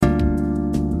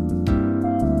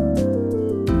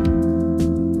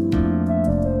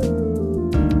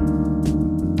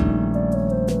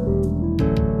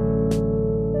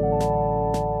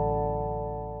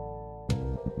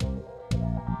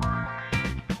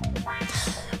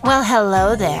Well,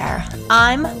 hello there.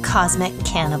 I'm Cosmic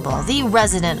Cannibal, the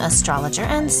resident astrologer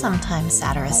and sometimes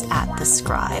satirist at The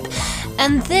Scribe.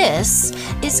 And this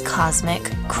is Cosmic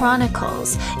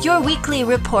Chronicles, your weekly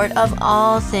report of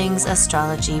all things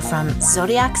astrology, from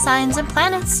zodiac signs and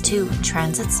planets to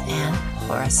transits and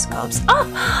horoscopes.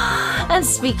 Oh, and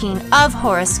speaking of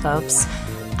horoscopes,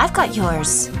 I've got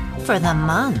yours for the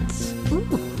month.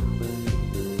 Ooh.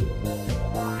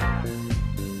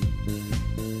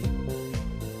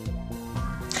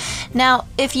 Now,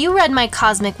 if you read my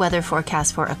cosmic weather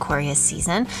forecast for Aquarius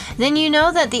season, then you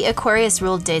know that the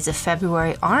Aquarius-ruled days of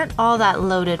February aren't all that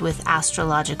loaded with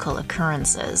astrological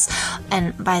occurrences.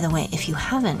 And by the way, if you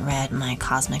haven't read my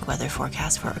cosmic weather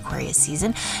forecast for Aquarius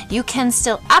season, you can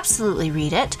still absolutely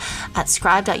read it at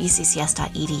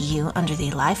scribe.uccs.edu under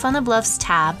the Life on the Bluffs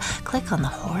tab. Click on the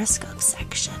horoscope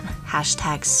section.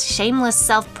 Hashtag shameless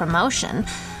self-promotion.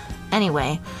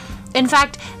 Anyway, in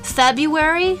fact,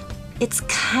 February, it's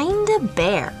kind of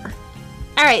bare.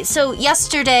 All right, so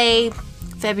yesterday,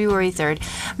 February 3rd,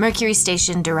 Mercury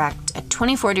stationed direct at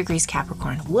 24 degrees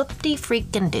Capricorn.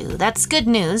 Whoop-de-freaking-do. That's good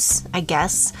news, I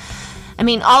guess. I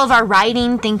mean, all of our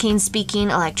writing, thinking,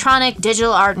 speaking, electronic,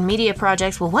 digital art, and media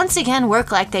projects will once again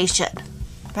work like they should.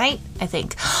 Right? I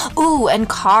think. Ooh, and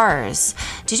cars.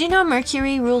 Did you know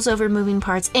Mercury rules over moving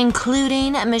parts,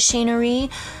 including machinery?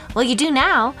 Well, you do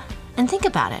now, and think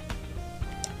about it.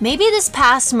 Maybe this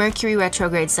past Mercury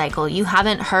retrograde cycle, you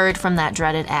haven't heard from that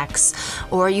dreaded ex,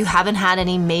 or you haven't had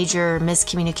any major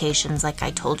miscommunications like I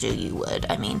told you you would.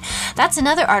 I mean, that's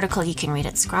another article you can read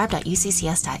at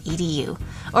scribe.uccs.edu.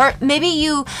 Or maybe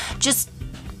you just,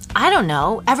 I don't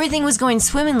know, everything was going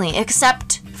swimmingly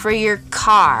except for your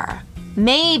car.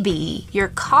 Maybe your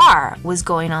car was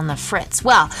going on the fritz.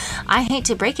 Well, I hate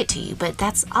to break it to you, but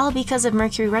that's all because of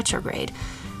Mercury retrograde.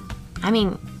 I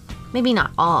mean, maybe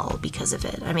not all because of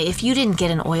it. I mean, if you didn't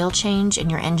get an oil change and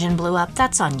your engine blew up,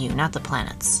 that's on you, not the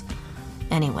planets.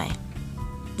 Anyway.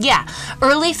 Yeah,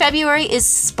 early February is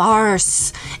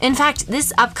sparse. In fact,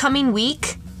 this upcoming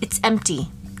week, it's empty.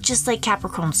 Just like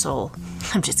Capricorn Soul.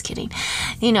 I'm just kidding.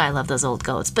 You know I love those old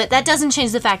goats. But that doesn't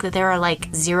change the fact that there are like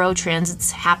 0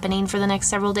 transits happening for the next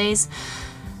several days.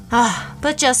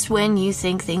 But just when you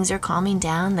think things are calming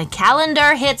down, the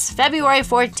calendar hits February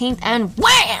 14th and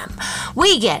wham!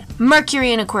 We get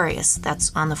Mercury in Aquarius,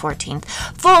 that's on the 14th,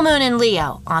 full moon in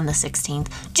Leo on the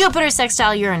 16th, Jupiter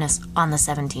sextile Uranus on the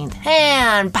 17th,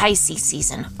 and Pisces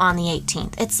season on the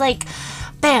 18th. It's like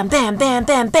bam, bam, bam,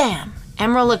 bam, bam.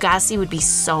 Emerald Lagasse would be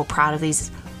so proud of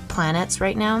these planets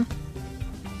right now.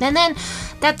 And then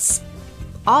that's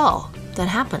all that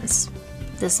happens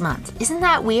this month. Isn't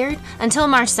that weird? Until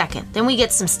March 2nd. Then we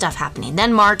get some stuff happening.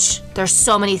 Then March, there's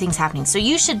so many things happening. So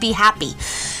you should be happy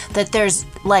that there's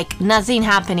like nothing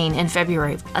happening in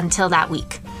February until that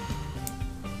week.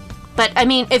 But I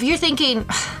mean, if you're thinking,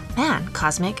 man,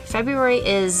 Cosmic, February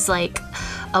is like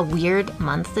a weird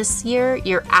month this year,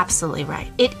 you're absolutely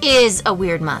right. It is a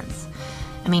weird month.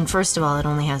 I mean, first of all, it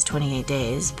only has 28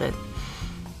 days, but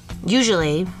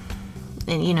usually,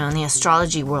 and you know, in the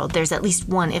astrology world, there's at least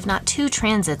 1, if not 2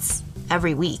 transits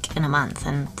every week in a month,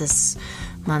 and this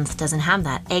month doesn't have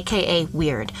that, aka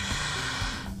weird.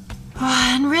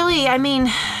 And really, I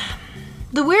mean,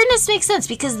 the weirdness makes sense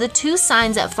because the 2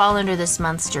 signs that fall under this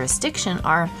month's jurisdiction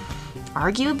are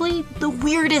arguably the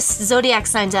weirdest zodiac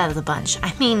signs out of the bunch.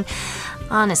 I mean,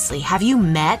 honestly, have you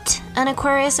met an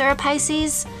Aquarius or a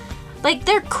Pisces? Like,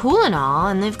 they're cool and all,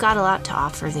 and they've got a lot to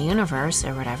offer the universe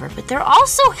or whatever, but they're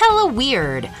also hella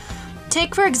weird.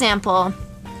 Take, for example,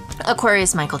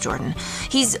 Aquarius Michael Jordan.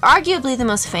 He's arguably the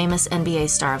most famous NBA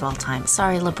star of all time.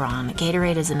 Sorry, LeBron.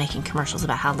 Gatorade isn't making commercials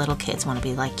about how little kids want to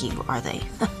be like you, are they?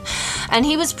 And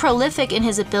he was prolific in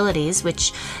his abilities,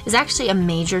 which is actually a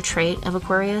major trait of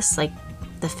Aquarius. Like,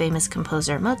 the famous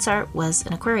composer Mozart was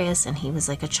an Aquarius, and he was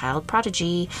like a child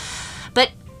prodigy. But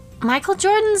Michael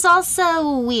Jordan's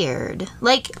also weird.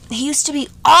 Like, he used to be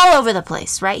all over the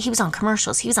place, right? He was on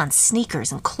commercials. He was on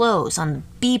sneakers and clothes on the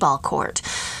b-ball court.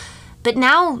 But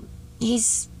now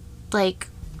he's, like,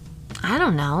 I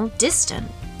don't know,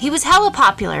 distant. He was hella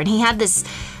popular, and he had this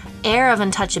air of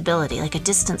untouchability, like a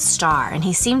distant star, and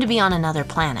he seemed to be on another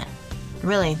planet.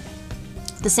 Really.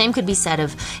 The same could be said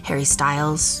of Harry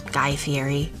Styles, Guy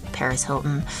Fieri, Paris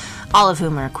Hilton, all of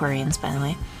whom are Aquarians, by the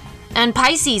way. And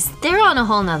Pisces, they're on a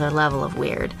whole nother level of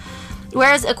weird.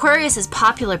 Whereas Aquarius is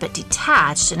popular but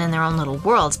detached and in their own little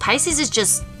worlds, Pisces is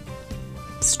just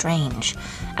strange.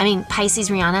 I mean, Pisces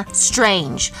Rihanna,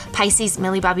 strange. Pisces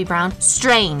Millie Bobby Brown,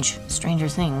 strange. Stranger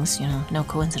Things, you know, no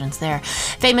coincidence there.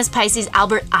 Famous Pisces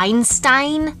Albert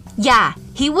Einstein, yeah,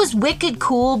 He was wicked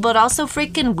cool, but also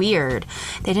freaking weird.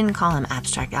 They didn't call him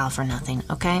Abstract Al for nothing,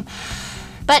 okay?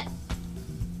 But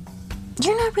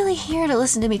you're not really here to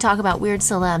listen to me talk about weird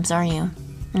celebs, are you?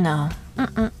 No.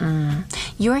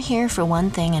 You're here for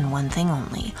one thing and one thing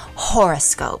only.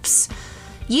 Horoscopes.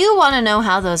 You want to know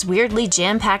how those weirdly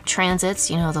jam-packed transits,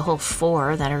 the whole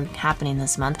 4 that are happening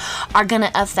this month, are going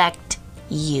to affect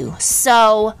you.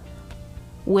 So,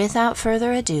 without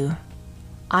further ado,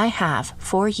 I have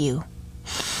for you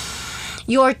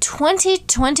your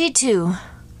 2022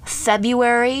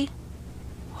 February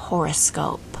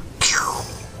horoscope.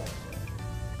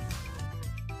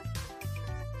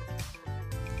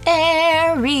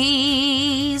 Aries.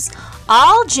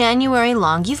 All January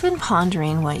long, you've been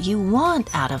pondering what you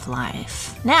want out of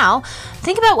life. Now,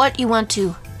 think about what you want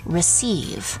to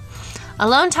receive.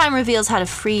 Alone time reveals how to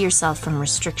free yourself from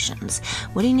restrictions.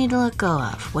 What do you need to let go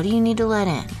of? What do you need to let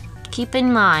in? Keep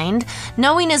in mind,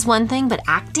 knowing is one thing, but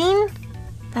acting?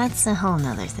 That's a whole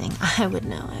nother thing. I would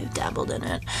know. I've dabbled in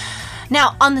it.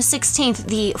 Now, on the 16th,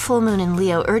 the full moon in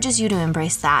Leo urges you to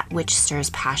embrace that which stirs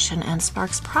passion and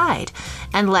sparks pride,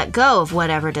 and let go of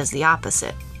whatever does the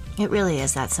opposite. It really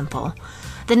is that simple.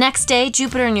 The next day,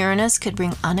 Jupiter and Uranus could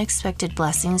bring unexpected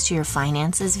blessings to your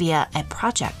finances via a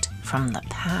project from the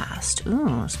past.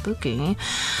 Ooh, spooky.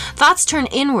 Thoughts turn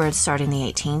inward starting the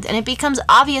 18th, and it becomes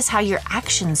obvious how your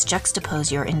actions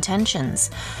juxtapose your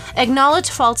intentions. Acknowledge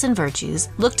faults and virtues,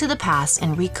 look to the past,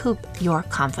 and recoup your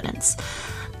confidence.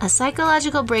 A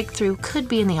psychological breakthrough could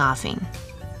be in the offing.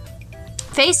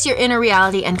 Face your inner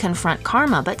reality and confront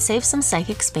karma, but save some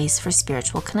psychic space for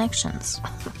spiritual connections.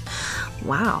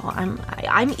 Wow,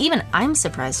 I'm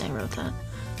surprised I wrote that.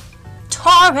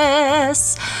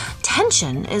 Taurus!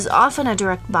 Tension is often a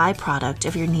direct byproduct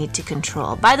of your need to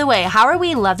control. By the way, how are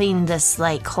we loving this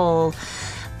whole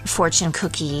fortune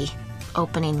cookie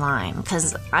opening line?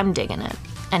 Because I'm digging it.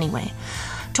 Anyway,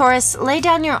 Taurus, lay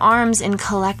down your arms in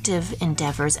collective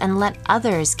endeavors and let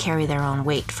others carry their own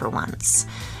weight for once.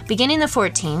 Beginning the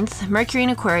 14th, Mercury in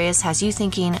Aquarius has you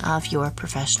thinking of your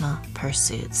professional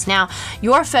pursuits. Now,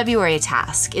 your February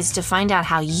task is to find out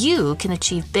how you can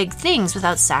achieve big things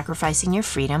without sacrificing your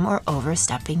freedom or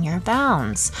overstepping your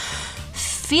bounds.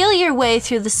 Feel your way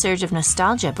through the surge of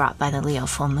nostalgia brought by the Leo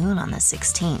full moon on the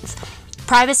 16th.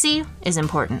 Privacy is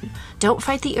important. Don't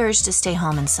fight the urge to stay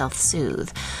home and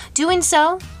self-soothe. Doing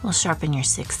so will sharpen your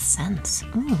sixth sense.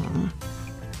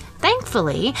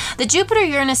 Thankfully, the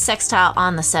Jupiter-Uranus sextile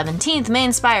on the 17th may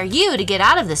inspire you to get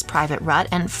out of this private rut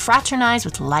and fraternize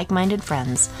with like-minded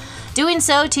friends. Doing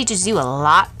so teaches you a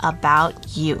lot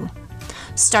about you.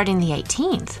 Starting the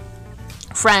 18th,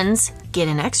 friends get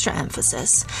an extra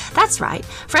emphasis. That's right,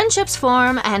 friendships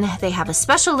form and they have a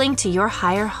special link to your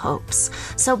higher hopes.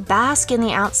 So bask in the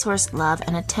outsourced love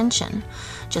and attention.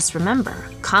 Just remember,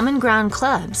 common ground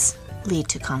clubs lead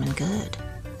to common good.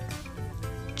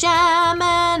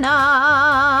 Gemini,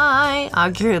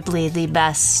 arguably the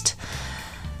best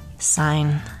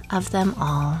sign of them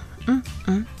all.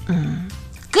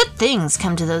 Good things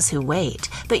come to those who wait,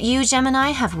 but you, Gemini,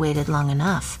 have waited long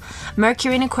enough.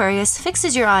 Mercury in Aquarius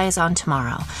fixes your eyes on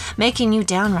tomorrow, making you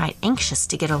downright anxious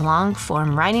to get a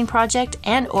long-form writing project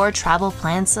and or travel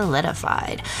plan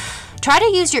solidified. Try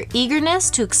to use your eagerness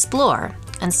to explore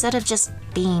instead of just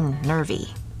being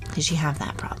nervy, because you have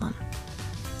that problem.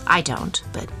 I don't,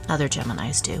 but other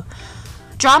Geminis do.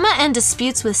 Drama and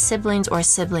disputes with siblings or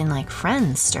sibling-like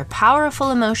friends stir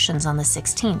powerful emotions on the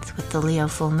 16th with the Leo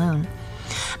full moon.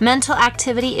 Mental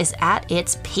activity is at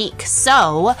its peak,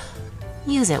 so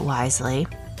use it wisely.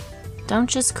 Don't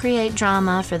just create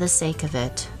drama for the sake of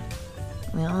it.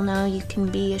 We all know you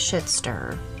can be a shit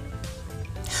stirrer.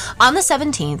 On the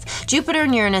 17th, Jupiter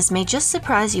and Uranus may just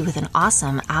surprise you with an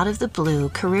awesome, out-of-the-blue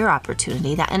career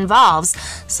opportunity that involves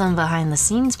some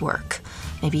behind-the-scenes work.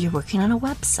 Maybe you're working on a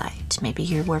website. Maybe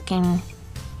you're working,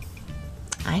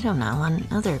 I don't know, on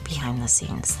other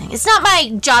behind-the-scenes things. It's not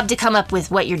my job to come up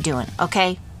with what you're doing,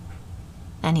 okay?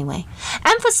 Anyway,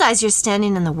 emphasize your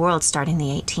standing in the world starting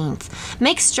the 18th.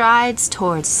 Make strides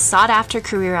towards sought-after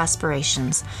career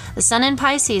aspirations. The Sun in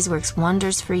Pisces works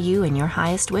wonders for you and your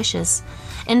highest wishes.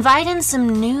 Invite in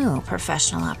some new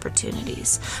professional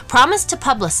opportunities. Promise to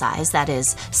publicize, that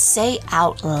is, say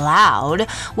out loud,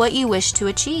 what you wish to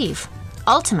achieve.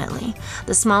 Ultimately,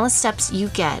 the smallest steps you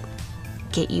get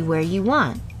you where you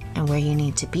want and where you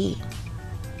need to be.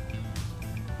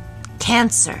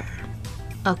 Cancer.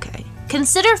 Okay.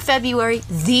 Consider February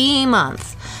the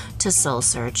month to soul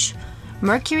search.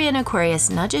 Mercury in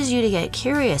Aquarius nudges you to get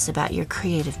curious about your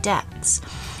creative depths.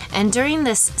 And during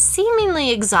this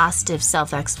seemingly exhaustive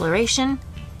self-exploration,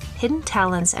 hidden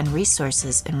talents and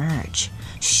resources emerge.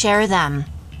 Share them.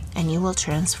 and you will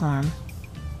transform.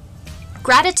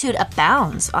 Gratitude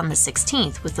abounds on the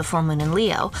 16th with the full moon in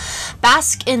Leo.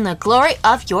 Bask in the glory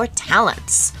of your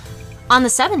talents. On the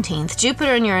 17th,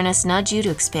 Jupiter and Uranus nudge you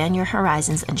to expand your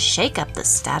horizons and shake up the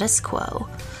status quo.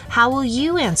 How will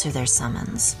you answer their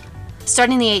summons?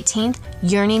 Starting the 18th,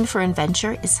 yearning for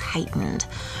adventure is heightened.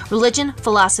 Religion,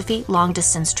 philosophy,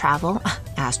 long-distance travel,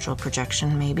 astral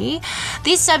projection maybe.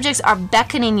 These subjects are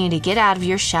beckoning you to get out of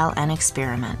your shell and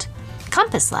experiment.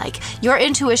 Compass-like, your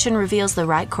intuition reveals the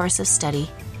right course of study.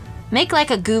 Make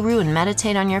like a guru and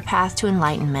meditate on your path to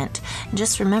enlightenment. And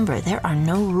just remember, there are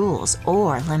no rules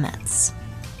or limits.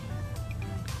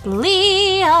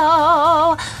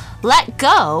 Leo, let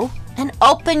go and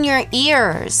open your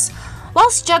ears.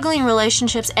 Whilst juggling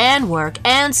relationships and work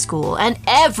and school and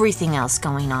everything else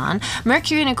going on,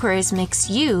 Mercury in Aquarius makes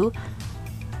you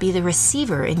be the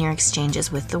receiver in your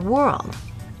exchanges with the world.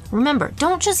 Remember,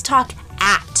 don't just talk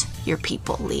at your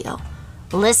people, Leo.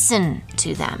 Listen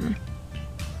to them.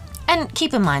 And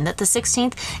keep in mind that the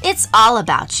 16th, it's all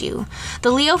about you.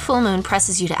 The Leo full moon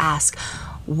presses you to ask,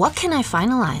 what can I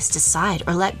finalize, decide,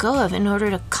 or let go of in order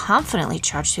to confidently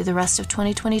charge through the rest of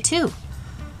 2022?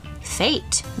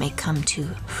 Fate may come to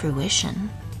fruition.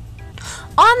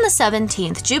 On the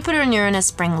 17th, Jupiter and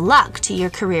Uranus bring luck to your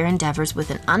career endeavors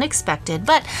with an unexpected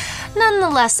but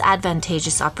nonetheless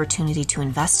advantageous opportunity to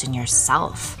invest in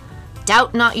yourself.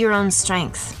 Doubt not your own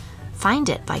strength. Find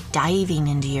it by diving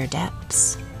into your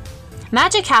depths.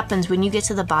 Magic happens when you get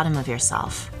to the bottom of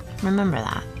yourself. Remember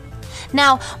that.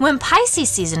 Now, when Pisces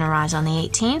season arrives on the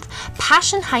 18th,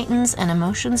 passion heightens and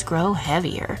emotions grow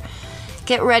heavier.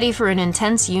 Get ready for an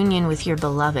intense union with your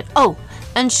beloved. Oh,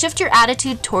 and shift your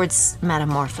attitude towards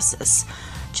metamorphosis.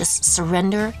 Just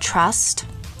surrender, trust,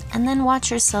 and then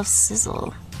watch yourself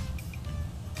sizzle.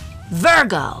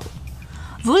 Virgo.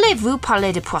 Voulez-vous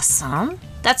parler de poisson?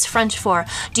 That's French for,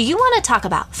 do you want to talk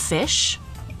about fish?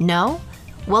 No?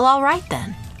 Well, all right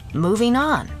then. Moving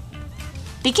on.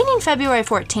 Beginning February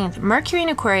 14th, Mercury in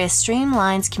Aquarius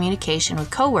streamlines communication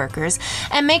with coworkers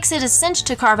and makes it a cinch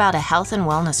to carve out a health and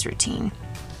wellness routine.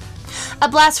 A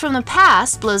blast from the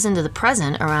past blows into the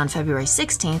present around February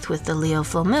 16th with the Leo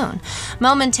full moon,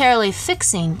 momentarily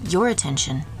fixing your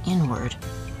attention inward.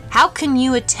 How can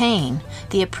you attain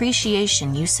the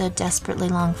appreciation you so desperately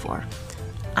long for?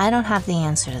 I don't have the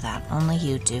answer to that, only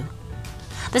you do.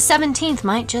 The 17th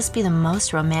might just be the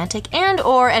most romantic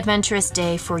and/or adventurous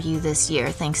day for you this year,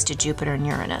 thanks to Jupiter and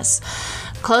Uranus.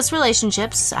 Close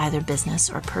relationships, either business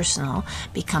or personal,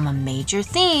 become a major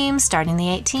theme starting the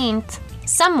 18th.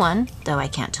 Someone, though I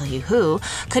can't tell you who,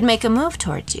 could make a move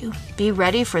towards you. Be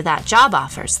ready for that job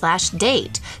offer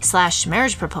 /date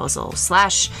 /marriage proposal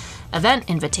 /event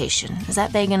invitation. Is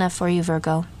that vague enough for you,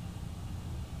 Virgo?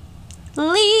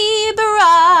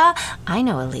 Libra. I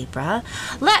know a Libra.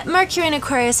 Let Mercury in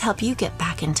Aquarius help you get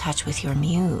back in touch with your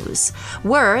muse.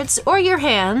 Words, or your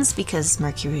hands, because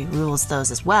Mercury rules those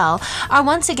as well, are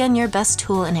once again your best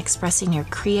tool in expressing your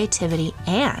creativity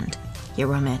and your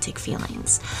romantic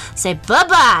feelings. Say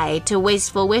bye-bye to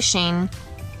wasteful wishing.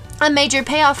 A major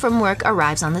payoff from work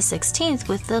arrives on the 16th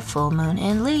with the full moon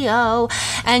in Leo,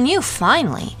 and you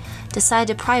finally decide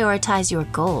to prioritize your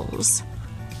goals.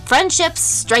 Friendships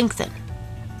strengthen.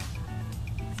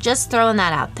 Just throwing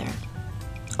that out there.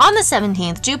 On the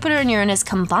 17th, Jupiter and Uranus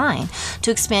combine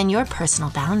to expand your personal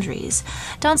boundaries.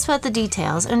 Don't sweat the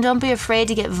details and don't be afraid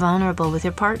to get vulnerable with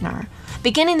your partner.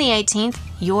 Beginning the 18th,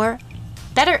 you're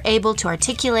better able to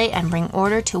articulate and bring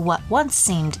order to what once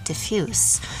seemed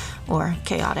diffuse or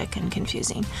chaotic and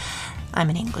confusing. I'm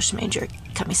an English major,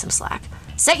 cut me some slack.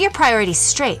 Set your priorities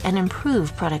straight and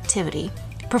improve productivity.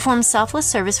 Perform selfless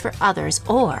service for others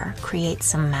or create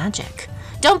some magic.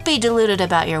 Don't be deluded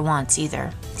about your wants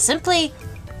either. Simply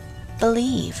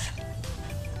believe.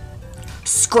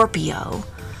 Scorpio.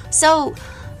 So,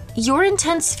 your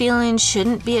intense feelings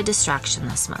shouldn't be a distraction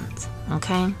this month,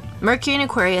 okay? Mercury in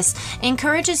Aquarius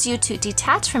encourages you to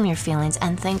detach from your feelings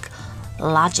and think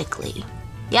logically.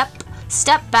 Yep,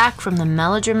 step back from the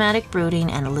melodramatic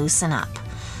brooding and loosen up.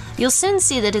 You'll soon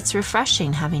see that it's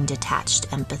refreshing having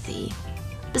detached empathy.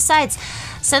 Besides,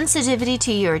 sensitivity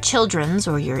to your children's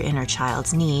or your inner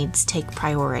child's needs take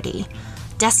priority.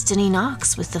 Destiny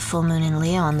knocks with the full moon in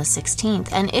Leo on the 16th,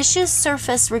 and issues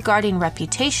surface regarding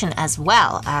reputation as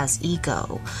well as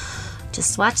ego.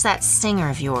 Just watch that stinger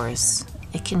of yours.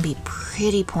 It can be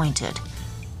pretty pointed.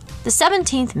 The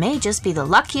 17th may just be the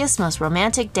luckiest, most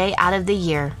romantic day out of the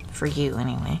year, for you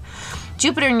anyway.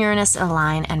 Jupiter and Uranus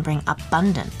align and bring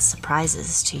abundant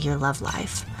surprises to your love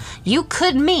life. You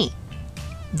could meet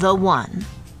the one.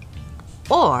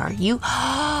 Or you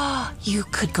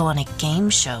could go on a game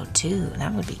show too.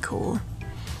 That would be cool.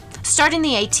 Starting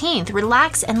the 18th,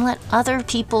 relax and let other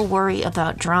people worry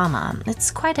about drama.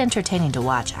 It's quite entertaining to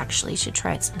watch, actually. You should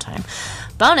try it sometime.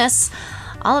 Bonus,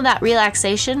 all of that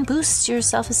relaxation boosts your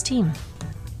self-esteem.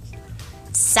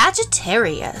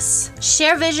 Sagittarius.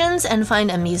 Share visions and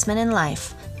find amusement in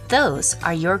life. Those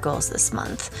are your goals this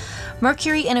month.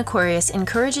 Mercury in Aquarius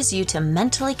encourages you to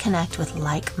mentally connect with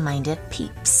like-minded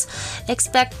peeps.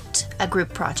 Expect a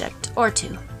group project, or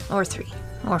 2, or 3,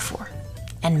 or 4.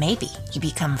 And maybe you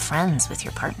become friends with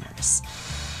your partners.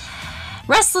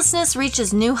 Restlessness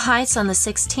reaches new heights on the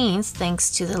 16th thanks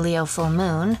to the Leo full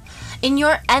moon. In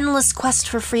your endless quest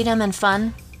for freedom and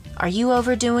fun, are you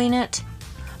overdoing it?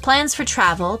 Plans for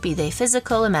travel, be they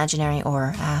physical, imaginary,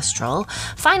 or astral,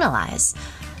 finalize.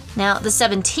 Now, the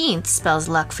 17th spells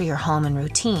luck for your home and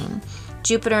routine.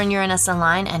 Jupiter and Uranus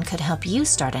align and could help you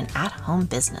start an at-home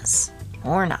business.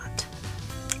 Or not.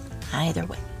 Either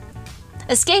way.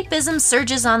 Escapism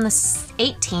surges on the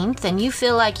 18th, and you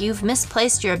feel like you've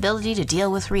misplaced your ability to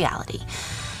deal with reality.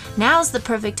 Now's the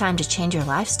perfect time to change your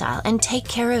lifestyle and take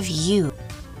care of you.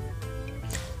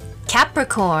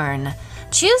 Capricorn.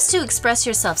 Choose to express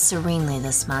yourself serenely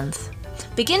this month.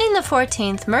 Beginning the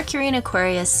 14th, Mercury in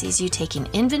Aquarius sees you taking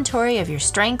inventory of your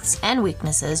strengths and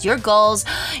weaknesses, your goals,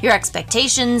 your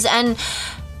expectations, and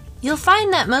you'll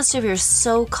find that most of your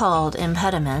so-called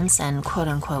impediments and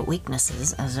quote-unquote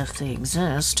weaknesses, as if they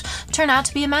exist, turn out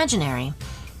to be imaginary.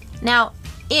 Now,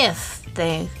 if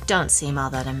they don't seem all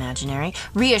that imaginary,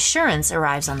 reassurance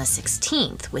arrives on the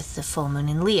 16th with the full moon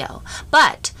in Leo.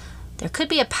 But there could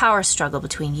be a power struggle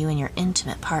between you and your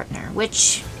intimate partner,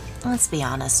 which, let's be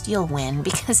honest, you'll win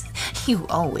because you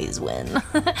always win.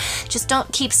 Just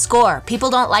don't keep score. People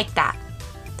don't like that.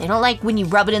 They don't like when you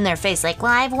rub it in their face, like,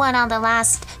 well, I've won all the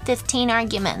last 15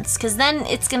 arguments, because then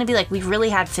it's going to be like, we've really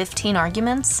had 15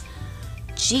 arguments?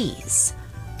 Jeez.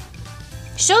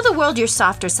 Show the world your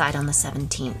softer side on the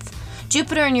 17th.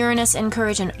 Jupiter and Uranus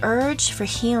encourage an urge for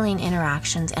healing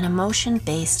interactions and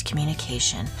emotion-based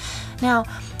communication. Now,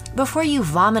 before you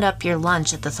vomit up your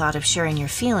lunch at the thought of sharing your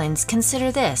feelings,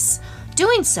 consider this.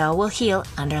 Doing so will heal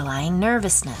underlying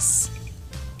nervousness.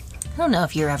 I don't know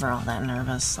if you're ever all that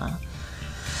nervous, so.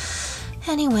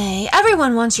 Anyway,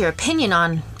 everyone wants your opinion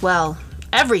on, well,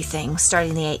 everything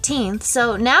starting the 18th,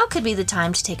 so now could be the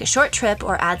time to take a short trip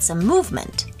or add some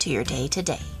movement to your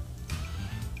day-to-day.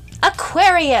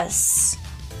 Aquarius!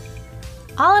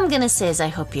 All I'm gonna say is I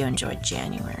hope you enjoyed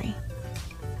January.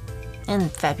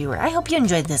 And February. I hope you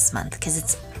enjoyed this month, because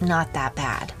it's not that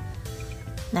bad.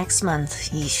 Next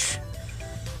month, yeesh.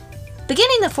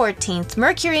 Beginning the 14th,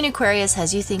 Mercury in Aquarius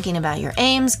has you thinking about your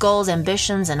aims, goals,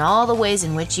 ambitions, and all the ways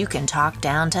in which you can talk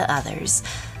down to others.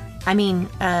 I mean,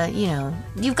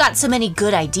 you've got so many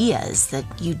good ideas that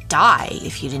you'd die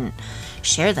if you didn't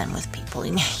share them with people.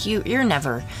 You're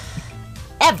never,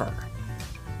 ever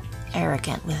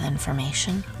arrogant with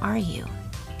information, are you?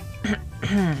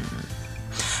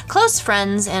 Close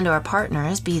friends and or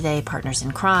partners, be they partners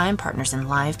in crime, partners in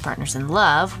life, partners in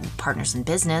love, partners in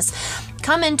business,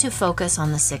 come into focus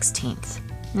on the 16th.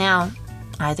 Now,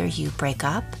 either you break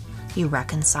up, you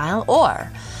reconcile,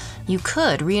 or you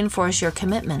could reinforce your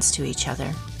commitments to each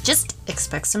other. Just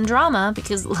expect some drama,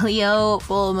 because Leo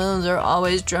full moons are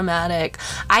always dramatic.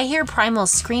 I hear primal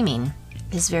screaming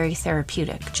is very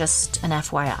therapeutic, just an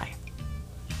FYI.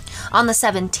 On the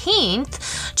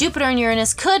 17th, Jupiter and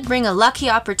Uranus could bring a lucky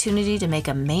opportunity to make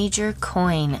a major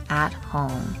coin at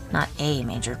home. Not a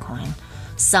major coin,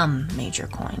 some major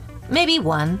coin. Maybe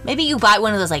one. Maybe you buy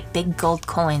one of those like big gold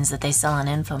coins that they sell on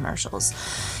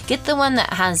infomercials. Get the one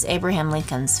that has Abraham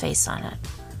Lincoln's face on it.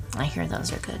 I hear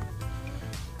those are good.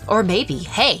 Or maybe,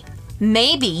 hey,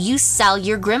 maybe you sell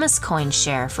your Grimace coin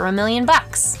share for $1 million.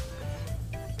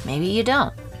 Maybe you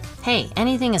don't. Hey,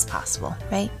 anything is possible,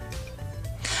 right?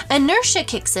 Inertia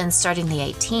kicks in starting the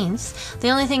 18th. The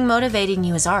only thing motivating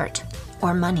you is art,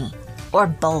 or money, or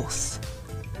both.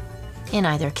 In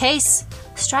either case,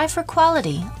 strive for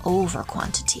quality over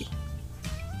quantity.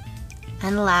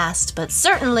 And last, but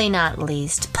certainly not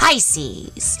least,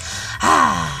 Pisces.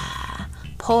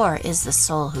 Poor is the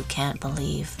soul who can't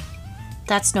believe.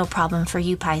 That's no problem for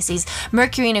you, Pisces.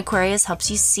 Mercury in Aquarius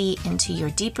helps you see into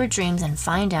your deeper dreams and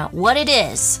find out what it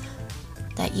is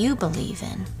that you believe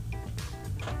in.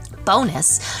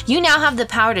 Bonus, you now have the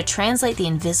power to translate the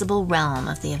invisible realm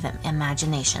of the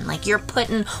imagination. Like you're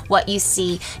putting what you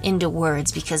see into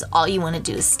words because all you want to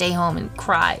do is stay home and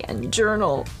cry and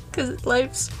journal because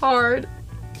life's hard.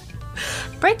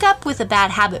 Break up with a bad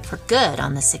habit for good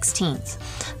on the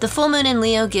 16th. The full moon in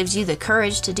Leo gives you the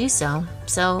courage to do so.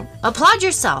 So applaud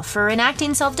yourself for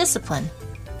enacting self-discipline.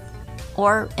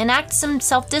 Or enact some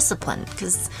self-discipline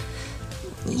because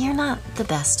you're not the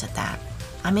best at that.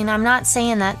 I mean, I'm not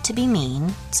saying that to be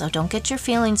mean, so don't get your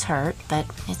feelings hurt, but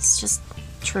it's just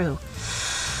true.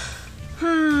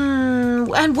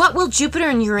 And what will Jupiter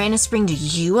and Uranus bring to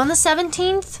you on the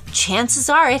 17th? Chances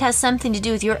are it has something to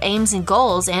do with your aims and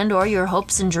goals and or your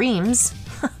hopes and dreams.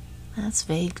 That's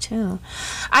vague too.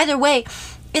 Either way,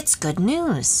 it's good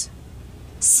news.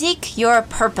 Seek your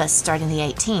purpose starting the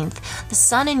 18th. The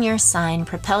sun in your sign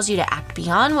propels you to act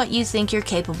beyond what you think you're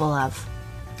capable of.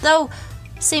 Though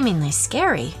seemingly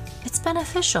scary, it's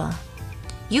beneficial.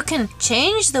 You can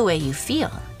change the way you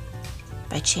feel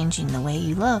by changing the way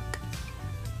you look.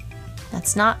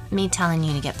 That's not me telling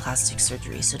you to get plastic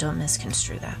surgery, so don't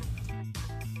misconstrue that.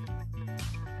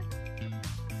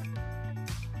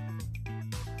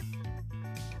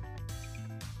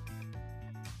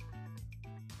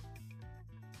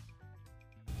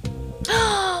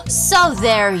 So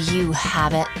there you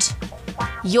have it.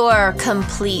 Your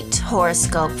complete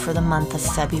horoscope for the month of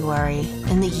February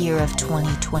in the year of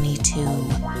 2022.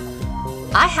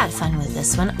 I had fun with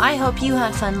this one. I hope you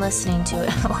had fun listening to it.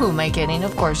 Who am I kidding?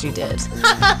 Of course you did.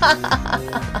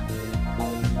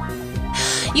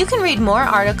 You can read more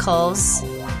articles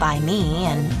by me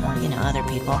and other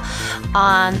people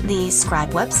on the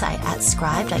Scribe website at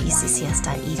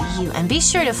scribe.uccs.edu. And be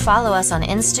sure to follow us on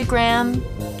Instagram,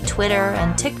 Twitter,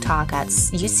 and TikTok at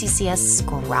UCCS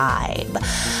Scribe.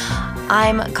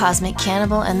 I'm Cosmic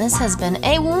Cannibal, and this has been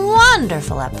a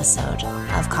wonderful episode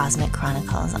of Cosmic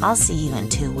Chronicles. I'll see you in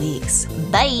 2 weeks.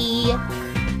 Bye!